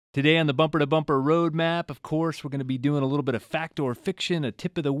Today on the Bumper to Bumper Roadmap, of course, we're going to be doing a little bit of fact or fiction, a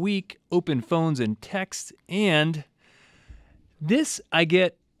tip of the week, open phones and texts, and this I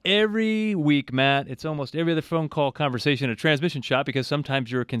get every week, Matt. It's almost every other phone call conversation at a transmission shop because sometimes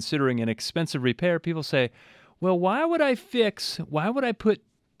you're considering an expensive repair. People say, well, why would I put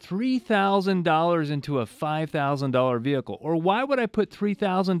 $3,000 into a $5,000 vehicle? Or why would I put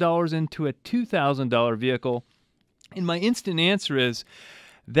 $3,000 into a $2,000 vehicle? And my instant answer is,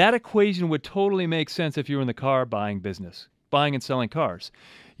 that equation would totally make sense if you were in the car buying business, buying and selling cars.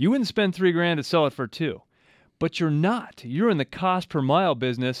 You wouldn't spend $3,000 to sell it for $2,000. But you're not. You're in the cost per mile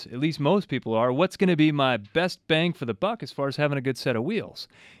business, at least most people are. What's going to be my best bang for the buck as far as having a good set of wheels?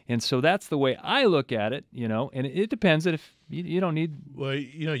 And so that's the way I look at it, and it depends that if you don't need... Well,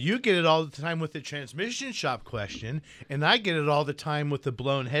 you get it all the time with the transmission shop question, and I get it all the time with the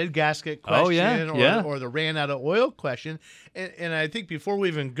blown head gasket question or the ran out of oil question. And I think before we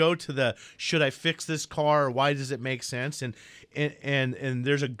even go to the should I fix this car or why does it make sense, and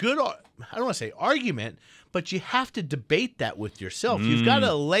there's a good, I don't want to say argument, but you have to debate that with yourself. You've got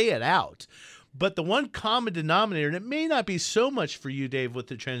to lay it out. But the one common denominator, and it may not be so much for you, Dave, with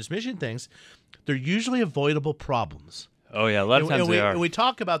the transmission things, they're usually avoidable problems. Oh, yeah, a lot of times they are. And we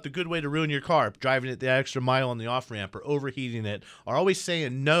talk about the good way to ruin your car, driving it the extra mile on the off-ramp or overheating it, or always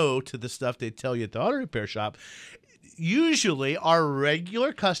saying no to the stuff they tell you at the auto repair shop. Usually our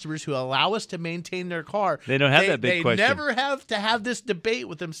regular customers who allow us to maintain their car, they don't have that big question. They never have to have this debate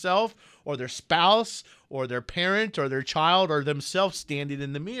with themselves or their spouse or their parent or their child or themselves standing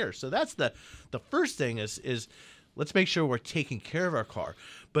in the mirror. So that's the first thing is let's make sure we're taking care of our car.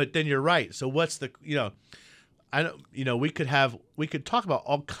 But then you're right. So what's the we could talk about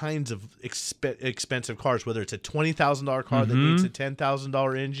all kinds of expensive cars, whether it's a $20,000 car that needs a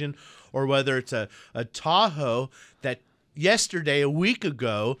 $10,000 engine, or whether it's a Tahoe that a week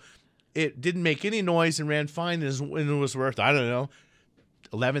ago, it didn't make any noise and ran fine and it was worth, I don't know,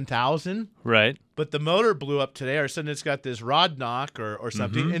 $11,000. Right. But the motor blew up today, or suddenly it's got this rod knock or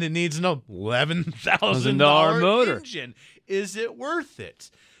something, and it needs an $11,000 motor engine. Is it worth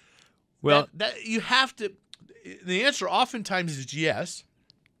it? Well, that you have to. The answer oftentimes is yes.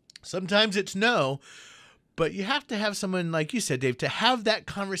 Sometimes it's no. But you have to have someone, like you said, Dave, to have that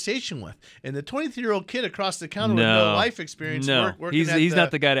conversation with. And the 23-year-old kid across the counter with no life experience, he's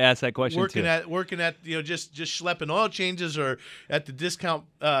not the guy to ask that question. Working at just schlepping oil changes or at the discount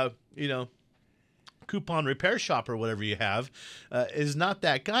coupon repair shop or whatever you have, is not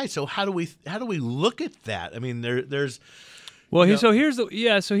that guy. So how do we look at that? I mean, there's. Well, here's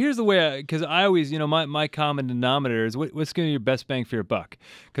the way, because I always, my common denominator is what's going to be your best bang for your buck.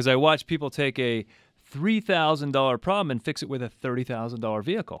 Because I watch people take a $3,000 problem and fix it with a $30,000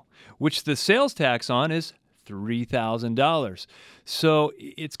 vehicle, which the sales tax on is $3,000. So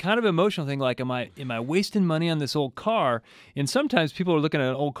it's kind of an emotional thing. Like, am I wasting money on this old car? And sometimes people are looking at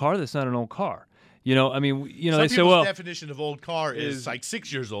an old car that's not an old car. They say, well, definition of old car is like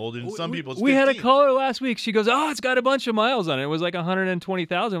 6 years old, and some people's 15. We had a caller last week. She goes, "Oh, it's got a bunch of miles on it. It was like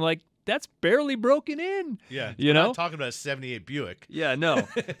 120,000." I'm like, that's barely broken in. Yeah, we're not talking about a '78 Buick. Yeah, no.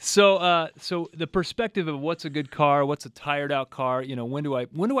 So the perspective of what's a good car, what's a tired out car, when do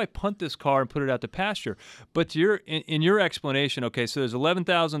I punt this car and put it out to pasture? But in your explanation, okay, so there's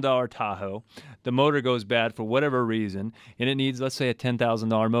 $11,000 Tahoe, the motor goes bad for whatever reason, and it needs, let's say, a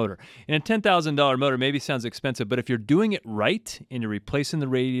 $10,000 motor. And a $10,000 motor maybe sounds expensive, but if you're doing it right and you're replacing the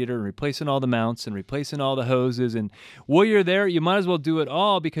radiator and replacing all the mounts and replacing all the hoses, and while you're there, you might as well do it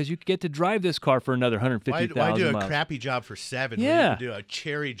all because you get to drive this car for another 150,000 miles. Why do a crappy job for 7 when you can do a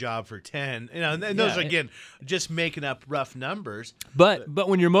cherry job for 10? And those are, again, just making up rough numbers. But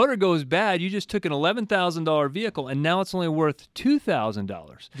when your motor goes bad, you just took an $11,000 vehicle and now it's only worth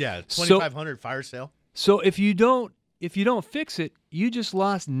 $2,000. Yeah, $2,500 fire sale. So if you don't fix it, you just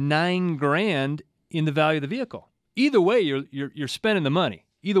lost $9,000 in the value of the vehicle. Either way, you're spending the money.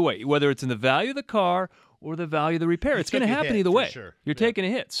 Either way, whether it's in the value of the car or the value of the repair. It's going to happen either way. Sure. You're taking a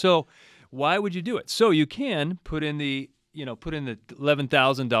hit. So why would you do it? So you can put in the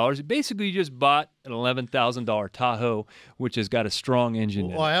 $11,000. Basically, you just bought an $11,000 Tahoe, which has got a strong engine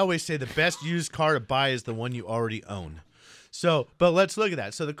in it. Well, I always say the best used car to buy is the one you already own. So, but let's look at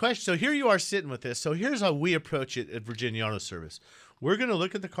that. So the question, so here you are sitting with this. So here's how we approach it at Virginia Auto Service. We're going to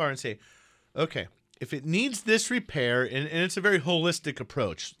look at the car and say, okay, if it needs this repair, and it's a very holistic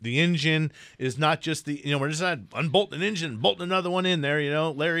approach. The engine is not just we're just not unbolting an engine, bolting another one in there.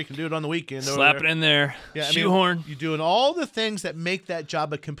 Larry can do it on the weekend. Slap it in there. Yeah, shoehorn. You're doing all the things that make that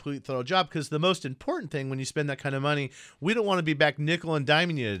job a complete thorough job, because the most important thing when you spend that kind of money, we don't want to be back nickel and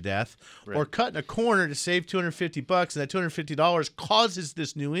diming you to death, right, or cutting a corner to save $250, and that $250 causes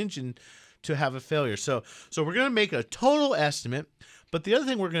this new engine to have a failure. So we're going to make a total estimate. But the other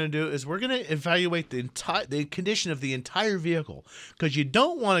thing we're going to do is we're going to evaluate the condition of the entire vehicle, because you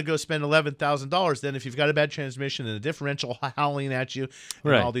don't want to go spend $11,000 then if you've got a bad transmission and a differential howling at you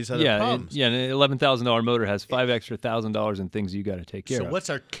and all these other problems. An $11,000 motor has $5,000 extra in things you got to take care of. So what's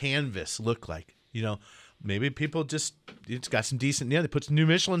our canvas look like? Maybe people it's got some decent. They put some new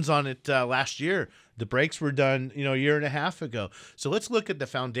Michelins on it last year. The brakes were done a year and a half ago. So let's look at the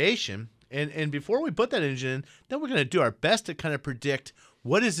foundation. And before we put that engine in, then we're going to do our best to kind of predict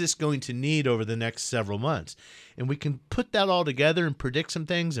what is this going to need over the next several months. And we can put that all together and predict some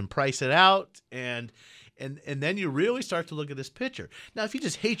things and price it out. And then you really start to look at this picture. Now, if you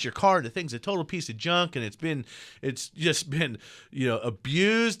just hate your car and the thing's a total piece of junk and it's just been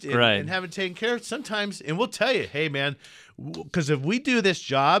abused and haven't taken care of, sometimes, and we'll tell you, hey, man, because if we do this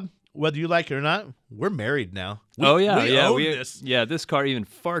job, whether you like it or not, we're married now. We own this. Yeah, this car even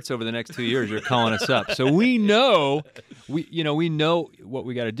farts over the next 2 years. You're calling us up, so we know what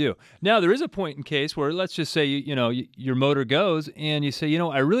we got to do. Now, there is a point in case where, let's just say your motor goes, and you say,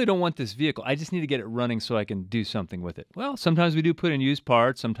 I really don't want this vehicle. I just need to get it running so I can do something with it. Well, sometimes we do put in used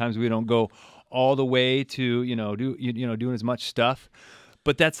parts. Sometimes we don't go all the way to doing as much stuff.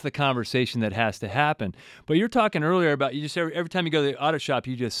 But that's the conversation that has to happen. But you're talking earlier about you just every time you go to the auto shop,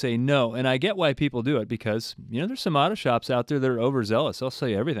 you just say no. And I get why people do it, because there's some auto shops out there that are overzealous. They'll sell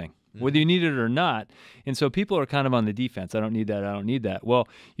you everything, whether you need it or not. And so people are kind of on the defense. I don't need that. I don't need that. Well,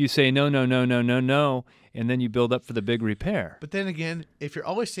 you say no, and then you build up for the big repair. But then again, if you're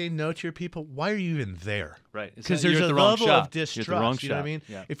always saying no to your people, why are you even there? Right. Because there's a level of distrust. You're at the wrong you know what I mean?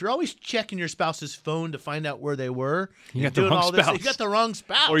 Yeah. If you're always checking your spouse's phone to find out where they were, you got the wrong spouse. You got the wrong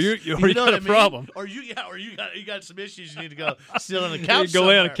spouse. Or you got a problem. Or you got some issues. You need to go sit on the couch. Go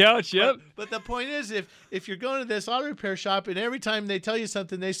lay on the couch. Yep. But the point is, if you're going to this auto repair shop and every time they tell you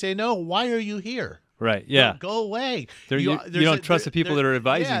something, they say no, why are you here? Right. Yeah. Go away. You don't trust the people that are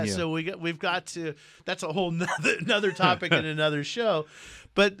advising you. Yeah. So we've got to. That's a whole another topic in another show.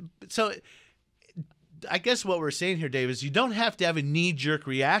 But so I guess what we're saying here, Dave, is you don't have to have a knee-jerk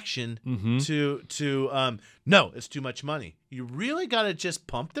reaction to no, it's too much money. You really got to just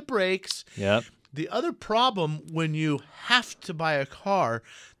pump the brakes. Yep. The other problem when you have to buy a car,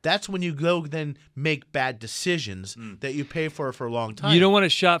 that's when you go then make bad decisions that you pay for a long time. You don't want to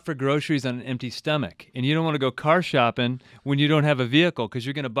shop for groceries on an empty stomach, and you don't want to go car shopping when you don't have a vehicle, because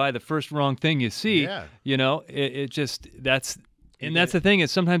you're going to buy the first wrong thing you see. Yeah. That's the thing,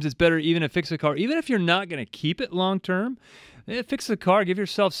 is sometimes it's better even to fix a car, even if you're not going to keep it long term. Fix the car, give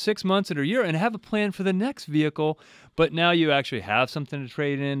yourself 6 months or a year, and have a plan for the next vehicle. But now you actually have something to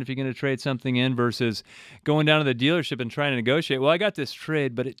trade in if you're going to trade something in, versus going down to the dealership and trying to negotiate. Well, I got this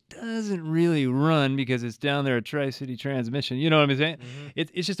trade, but it doesn't really run because it's down there at Tri-City Transmission. You know what I'm saying? Mm-hmm.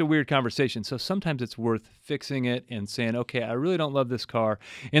 It's just a weird conversation. So sometimes it's worth fixing it and saying, okay, I really don't love this car.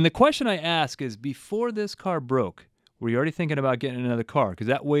 And the question I ask is, before this car broke, were you already thinking about getting another car? Because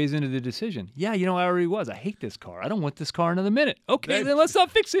that weighs into the decision. Yeah, I already was. I hate this car. I don't want this car another minute. Okay, then let's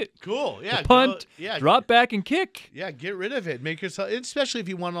not fix it. Cool. Yeah. Punt. Drop back and kick. Yeah, get rid of it. Make yourself, especially if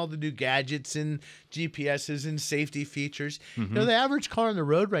you want all the new gadgets and GPSs and safety features. Mm-hmm. The average car on the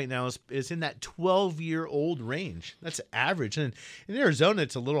road right now is in that 12-year-old range. That's average. And in Arizona,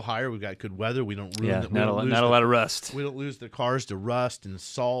 it's a little higher. We've got good weather. We don't ruin not a lot of rust. We don't lose the cars to rust and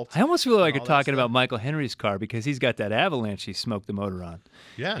salt. I almost feel like you're talking about Michael Henry's car, because he's got that Avalanche he smoked the motor on.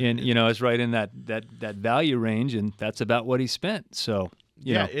 Yeah. And, it's right in that value range, and that's about what he spent. So,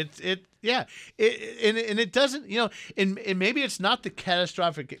 it doesn't, and maybe it's not the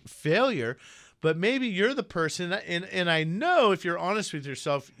catastrophic failure, but maybe you're the person, and I know if you're honest with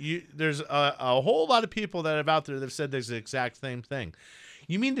yourself, there's a whole lot of people that have out there that have said this exact same thing.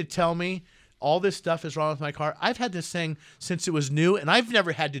 You mean to tell me all this stuff is wrong with my car? I've had this thing since it was new, and I've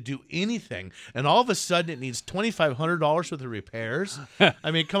never had to do anything. And all of a sudden, it needs $2,500 worth of repairs.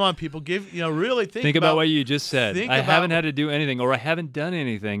 I mean, come on, people, really think about what you just said. I haven't had to do anything, or I haven't done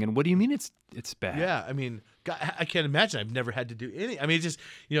anything. And what do you mean it's bad? Yeah, I mean, God, I can't imagine. I've never had to do any. I mean, it's just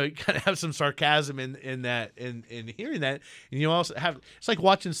you kind of have some sarcasm in that, in hearing that, and you also have. It's like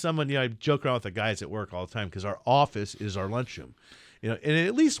watching someone. I joke around with the guys at work all the time, because our office is our lunchroom. and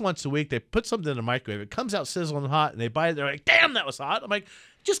at least once a week they put something in the microwave. It comes out sizzling hot, and they buy it. They're like, "Damn, that was hot!" I'm like,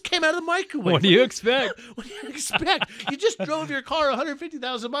 "It just came out of the microwave. What do you expect? What do you expect? You just drove your car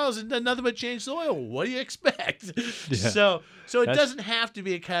 150,000 miles and done nothing but change the oil. What do you expect?" Yeah. So it doesn't have to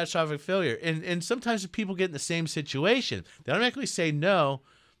be a catastrophic failure. And sometimes if people get in the same situation, they automatically say no.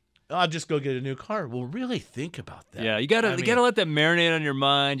 I'll just go get a new car. Well, really think about that. Yeah, you gotta let that marinate on your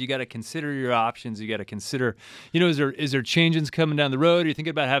mind. You gotta consider your options. You gotta consider, is there changes coming down the road? Are you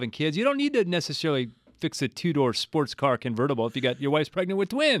thinking about having kids? You don't need to necessarily fix a 2-door sports car convertible if you got your wife's pregnant with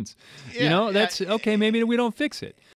twins. That's okay. Maybe we don't fix it.